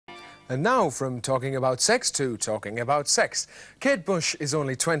And now, from talking about sex to talking about sex. Kate Bush is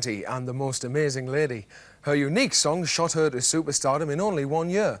only 20 and the most amazing lady. Her unique song shot her to superstardom in only 1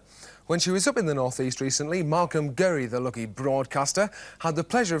 year. When she was up in the Northeast recently, Malcolm Gurry, the lucky broadcaster, had the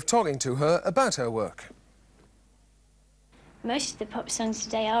pleasure of talking to her about her work. Most of the pop songs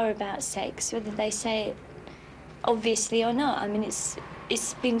today are about sex, whether they say it obviously or not. I mean,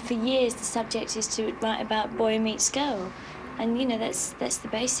 it's been for years the subject is to write about boy meets girl. And, you know, that's the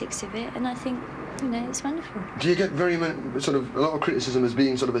basics of it, and I think, you know, it's wonderful. Do you get very many, a lot of criticism as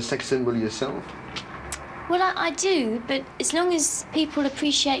being sort of a sex symbol yourself? Well, I do, but as long as people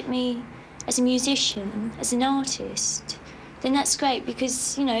appreciate me as a musician, as an artist, then that's great,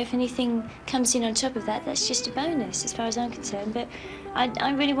 because, you know, if anything comes in on top of that, that's just a bonus as far as I'm concerned. But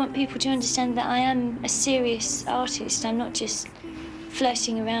I really want people to understand that I am a serious artist. I'm not just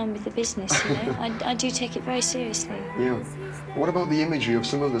flirting around with the business, you know. I do take it very seriously. Yeah. What about the imagery of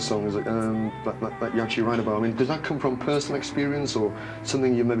some of the songs that you actually write about? I mean, does that come from personal experience or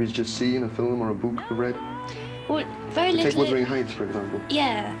something you maybe just see in a film or a book you've read? Well, very little. Take Wuthering Heights, for example.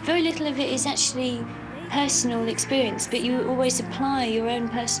 Yeah, very little of it is actually personal experience, but you always apply your own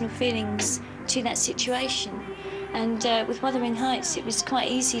personal feelings to that situation. And with Wuthering Heights, it was quite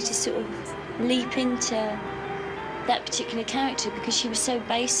easy to sort of leap into that particular character because she was so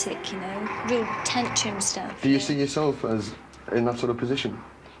basic, you know, real tantrum stuff. Do you see yourself as in that sort of position?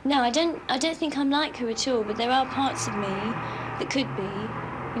 No, I don't think I'm like her at all, but there are parts of me that could be.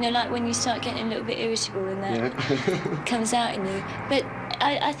 You know, like when you start getting a little bit irritable and that comes out in you. But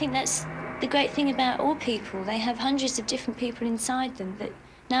I think that's the great thing about all people. They have hundreds of different people inside them that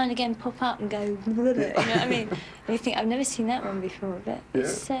now and again pop up and go, you know what I mean? And you think, I've never seen that one before, but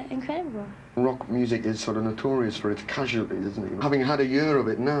it's incredible. Rock music is sort of notorious for its casualties, isn't it? Having had a year of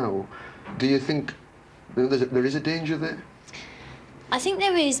it now, do you think there is a danger there? I think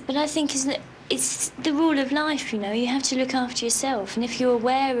there is, but I think it's the rule of life, you know. You have to look after yourself, and if you're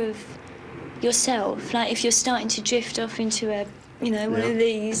aware of yourself, like if you're starting to drift off into a, you know, one of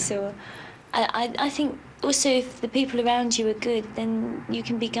these, or I think also if the people around you are good, then you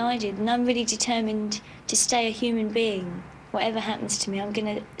can be guided, and I'm really determined to stay a human being. Whatever happens to me, I'm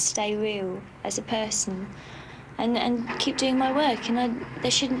going to stay real as a person and keep doing my work, and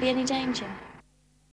there shouldn't be any danger.